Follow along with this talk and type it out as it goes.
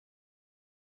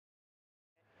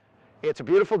It's a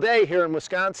beautiful day here in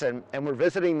Wisconsin, and we're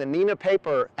visiting the Neenah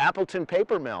Paper Appleton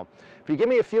paper mill. If you give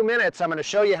me a few minutes, I'm going to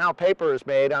show you how paper is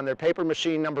made on their paper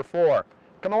machine number 4.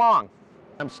 Come along.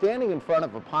 I'm standing in front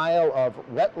of a pile of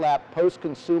wet lap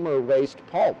post-consumer waste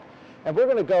pulp, and we're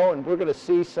going to go and we're going to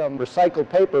see some recycled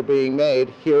paper being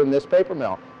made here in this paper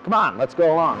mill. Come on, let's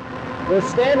go along. We're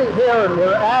standing here and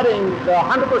we're adding the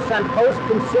 100%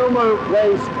 post-consumer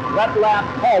waste wet lap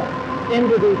pulp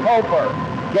into the pulper,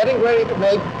 getting ready to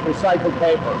make recycled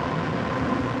paper.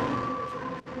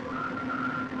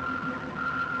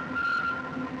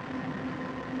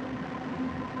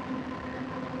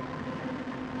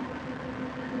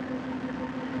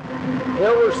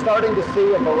 Here we're starting to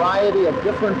see a variety of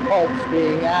different pulps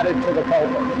being added to the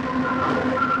pulper.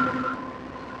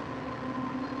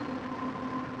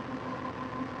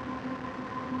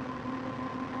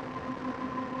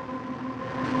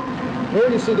 Here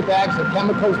you see the bags of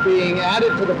chemicals being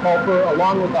added to the pulper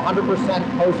along with the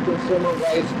 100% post-consumer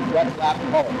waste wet lap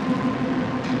pulp.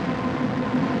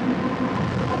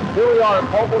 Here we are at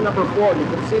pulper number 4. You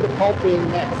can see the pulp being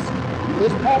mixed.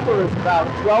 This pulper is about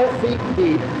 12 feet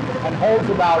deep and holds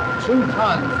about 2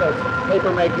 tons of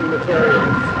paper-making materials.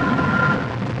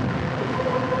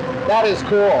 That is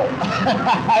cool.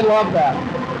 I love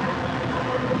that.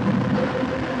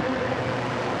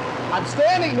 I'm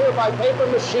standing here by paper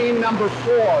machine number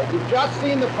 4. You've just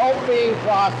seen the pulp being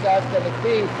processed and it's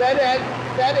being fed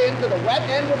into the wet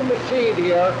end of the machine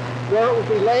here, where it will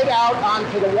be laid out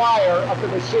onto the wire of the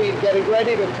machine, getting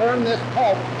ready to turn this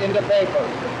pulp into paper.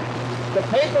 The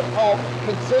paper pulp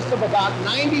consists of about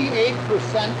 98%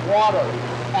 water,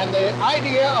 and the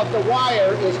idea of the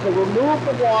wire is to remove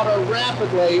the water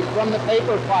rapidly from the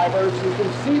paper fibers. You can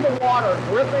see the water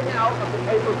dripping out of the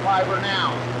paper fiber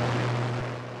now.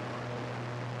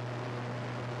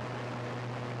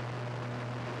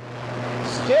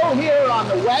 Still here on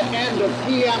the wet end of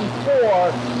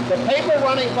PM4, the paper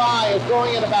running by is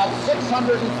going at about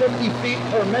 650 feet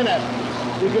per minute.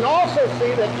 You can also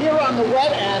see that here on the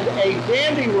wet end, a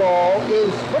dandy roll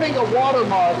is putting a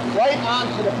watermark right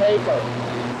onto the paper.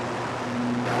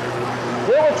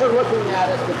 Here what you're looking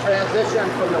at is the transition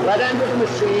from the wet end of the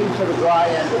machine to the dry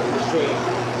end of the machine.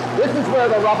 This is where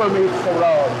the rubber meets the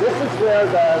road. This is where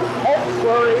the pulp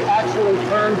slurry actually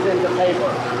turns into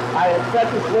paper. I had said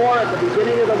before, at the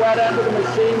beginning of the wet end of the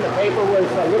machine, the paper was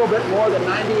a little bit more than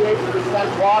 98%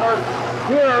 water.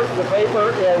 Here, the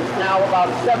paper is now about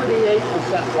 78%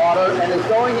 water and is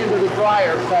going into the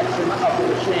drier section of the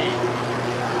machine.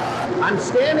 I'm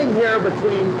standing here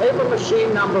between paper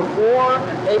machine number 4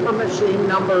 and paper machine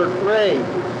number 3.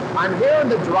 I'm here in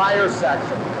the drier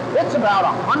section. It's about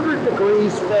 100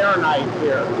 degrees Fahrenheit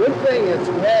here. Good thing it's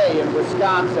May in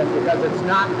Wisconsin because it's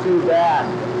not too bad.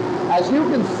 As you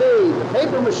can see, the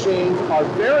paper machines are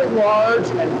very large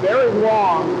and very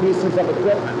long pieces of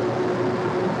equipment.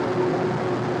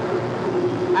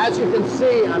 As you can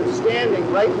see, I'm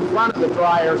standing right in front of the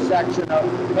dryer section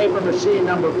of paper machine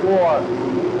number 4.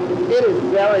 It is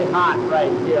very hot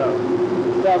right here.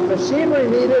 The machinery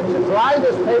needed to dry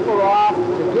this paper off,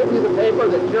 to give you the paper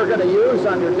that you're going to use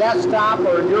on your desktop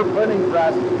or in your printing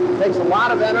press, takes a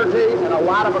lot of energy and a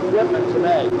lot of equipment to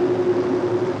make.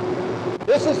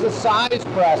 This is the size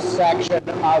press section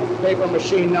of paper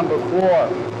machine number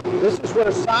 4. This is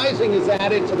where sizing is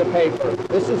added to the paper.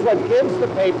 This is what gives the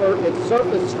paper its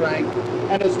surface strength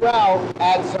and as well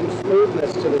adds some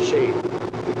smoothness to the sheet.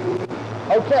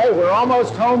 Okay, we're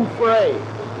almost home free.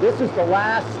 This is the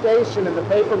last station in the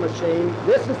paper machine.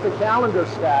 This is the calendar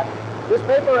stack. This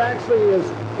paper actually is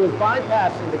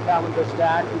bypassing the calendar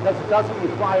stack because it doesn't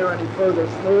require any further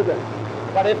smoothing.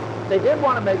 But if they did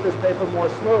want to make this paper more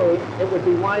smooth, it would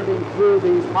be winding through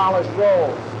these polished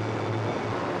rolls.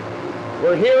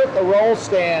 We're here at the roll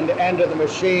stand end of the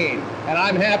machine, and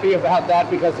I'm happy about that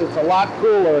because it's a lot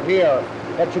cooler here.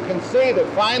 But you can see that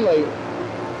finally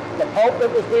the pulp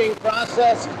that was being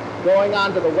processed going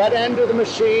onto the wet end of the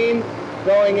machine,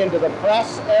 going into the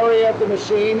press area of the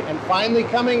machine, and finally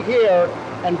coming here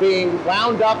and being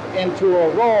wound up into a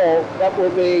roll that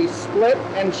will be split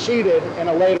and sheeted in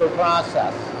a later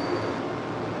process.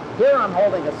 Here I'm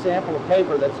holding a sample of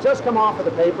paper that's just come off of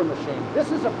the paper machine.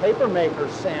 This is a paper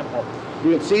maker's sample.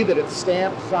 You can see that it's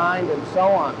stamped, signed, and so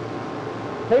on.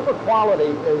 Paper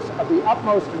quality is of the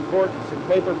utmost importance in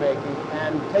paper making,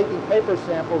 and taking paper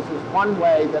samples is one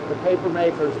way that the paper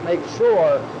makers make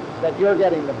sure that you're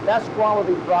getting the best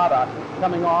quality product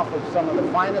coming off of some of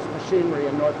the finest machinery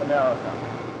in North America.